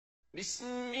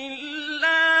بسم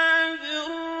الله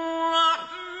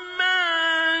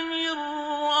الرحمن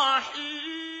الرحيم.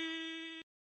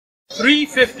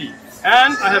 350.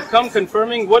 And I have come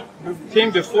confirming what came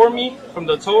before me from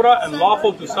the Torah and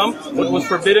lawful to some, what was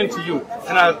forbidden to you.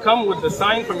 And I have come with the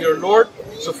sign from your Lord,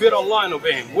 so fear Allah and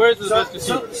obey Him. Where is the best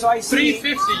deceiver? 350,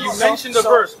 you mentioned the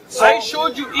verse. I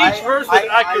showed you each verse with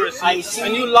accuracy,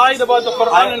 and you lied about the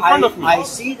Quran in front of me. I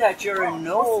see that you're in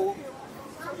no...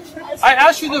 I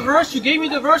asked you the verse, you gave me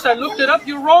the verse, I looked it up,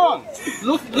 you're wrong.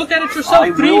 Look at it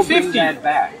yourself, 350. That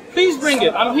back. Please bring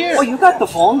it, I'm here. Oh, you got the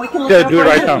phone, we can look it up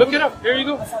right now. Look it up, here you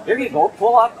go. There you go,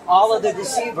 pull up all of the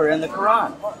deceiver in the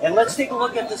Quran. And let's take a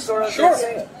look at the surah that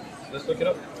say it. Let's look it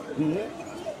up.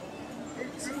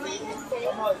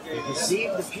 They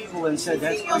deceived the people and said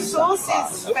that's your source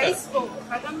is Facebook.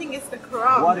 I don't think it's the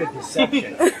Quran. What a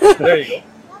deception. There you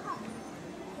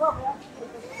go.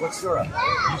 What surah?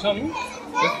 You tell me.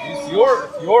 It's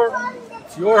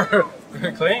your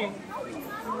claim.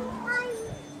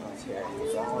 Okay,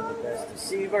 he's all the best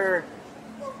deceiver.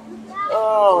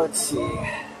 Oh, let's see.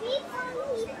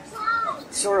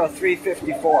 Surah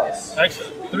 354.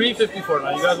 Excellent. 354.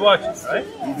 Now you guys watch it, right?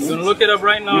 You're going to look it up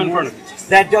right now in front of you.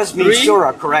 That does mean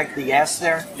surah, correct? The S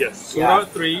there? Yes. Surah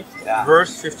 3,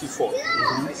 verse 54.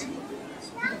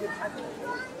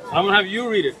 I'm going to have you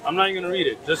read it. I'm not even going to read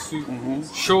it, just to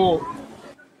show.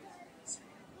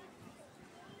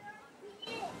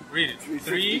 Read it.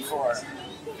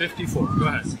 354. Go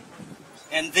ahead.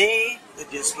 And they, the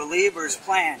disbelievers,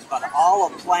 planned, but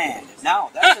Allah planned. Now,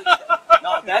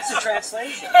 that's a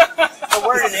translation. The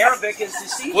word in Arabic is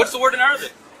deceiver. What's the word in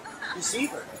Arabic?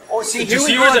 Deceiver. Oh, see, here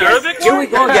we go again. Here we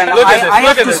go again. Look at this. I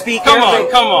have to speak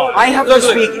Arabic. Come on. I have to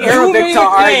speak Arabic to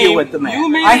argue with the man. You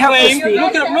made a claim.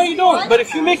 Look it up. No, you don't. But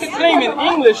if you make a claim in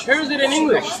English, here's it in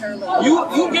English.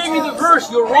 You gave me the verse.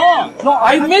 You're wrong. No,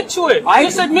 I admit to it.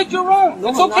 Just admit you're wrong.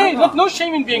 It's okay. Look, no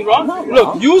shame in being wrong.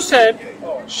 Look, you said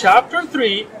chapter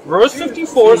 3, verse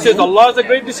 54 says Allah is a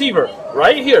great deceiver.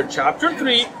 Right here, chapter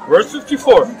 3, verse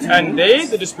 54. And they,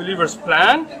 the disbelievers,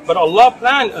 planned, but Allah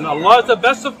planned, and Allah is the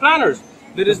best of planners.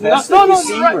 There is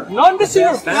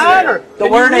non-deceiver, planner. The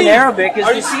word in Arabic is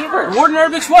deceiver. The word in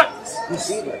Arabic is what?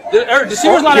 Deceiver.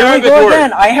 Deceiver is not an Arabic word.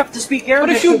 Again. I have to speak Arabic.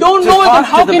 But if you don't know it, then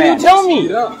how can you tell me?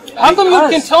 How come you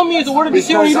can tell me it's a word of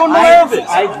deceiver and you don't know Arabic?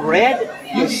 I've read,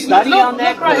 you study on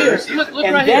that verse,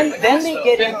 and then they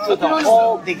get into the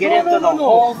whole. They get into the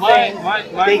whole thing.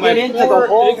 They get into the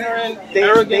whole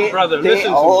arrogant brother. Listen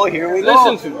to me. Oh, here we go.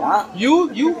 Listen to me.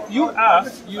 You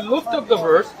asked. You looked up the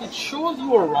verse. It shows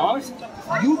you were wrong.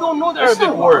 You don't know the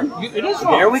Arabic word. It is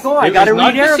wrong. There we go. I got to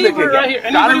read Arabic again. Right here.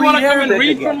 Anybody want to come and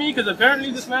read for me? Because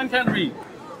apparently this man can't read.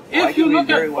 If you look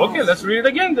at, okay, let's read it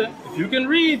again then. If you can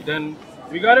read, then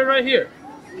we got it right here.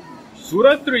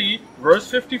 Surah 3, verse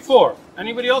 54.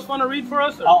 Anybody else want to read for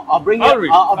us? I'll read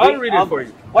it for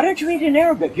you. Why don't you read in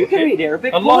Arabic? You can read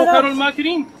Arabic. Allahu khairul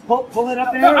makirin. Pull it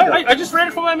up in Arabic. I just read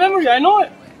it from my memory. I know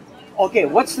it. Okay,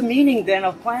 what's the meaning then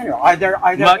of planner? Are there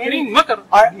any?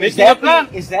 Is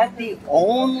that the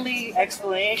only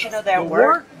explanation of that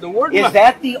word? The word is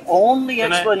that the only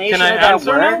explanation of that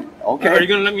word? Okay. Are you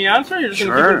going to let me answer? Or you're just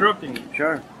going to keep interrupting me?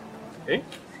 Sure. Okay.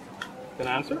 Can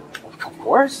I answer? Of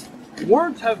course.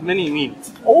 Words have many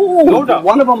meanings. Oh, no doubt.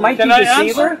 One of them might be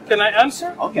deceiver. Can I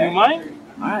answer? Okay. Do you mind?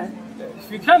 All right. If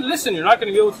you can't listen, you're not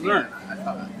going to be able to learn.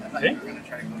 Okay.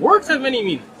 Words have many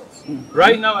meanings.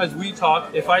 Right now, as we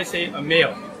talk, if I say a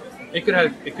mail, it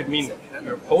could mean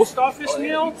your post office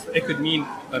mail. It could mean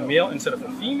a male instead of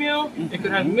a female. It could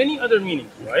have many other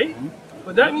meanings, right?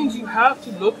 But that means you have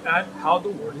to look at how the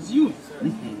word is used.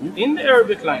 In the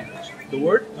Arabic language, the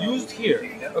word used here,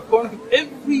 according to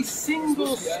every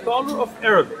single scholar of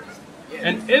Arabic,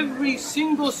 and every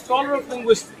single scholar of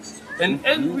linguistics, and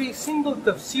every single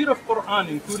tafsir of Quran,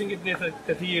 including Ibn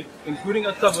Kathir, including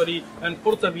At-Tabari and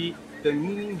Qurtubi, the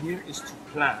meaning here is to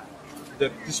plan.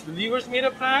 The disbelievers made a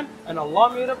plan, and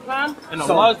Allah made a plan, and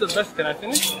Allah is the best. Can I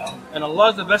finish? And Allah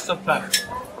is the best of planners.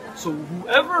 So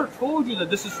whoever told you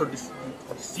that this is for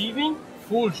deceiving,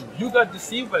 fooled you. You got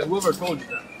deceived by whoever told you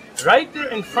that. Right there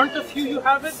in front of you, you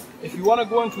have it. If you want to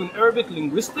go into an Arabic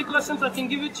linguistic lessons, I can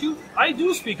give it to you. I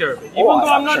do speak Arabic, even though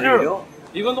I'm not Arab.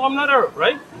 Even though I'm not Arab,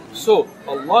 right? So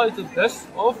Allah is the best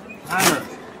of planners.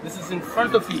 This is in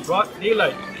front of you, broad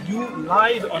daylight. You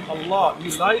lied on Allah, you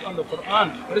lied on the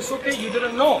Quran, but it's okay, you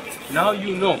didn't know. Now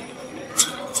you know.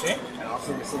 Okay? And I'll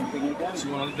say the same thing again.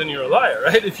 So then you're a liar,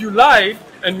 right? If you lied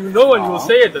and you know and you'll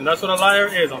say it, then that's what a liar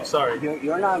is. I'm sorry.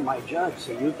 You're not my judge,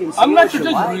 so you can say I'm not your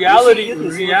judge.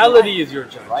 Reality is your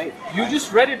judge. Right. You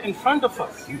just read it in front of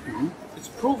us. It's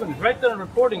proven right there in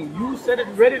recording. You said it,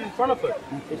 read it in front of us.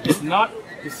 It is not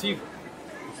deceiving.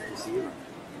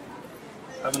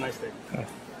 Have a nice day.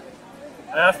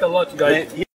 I asked a lot, you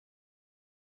guys.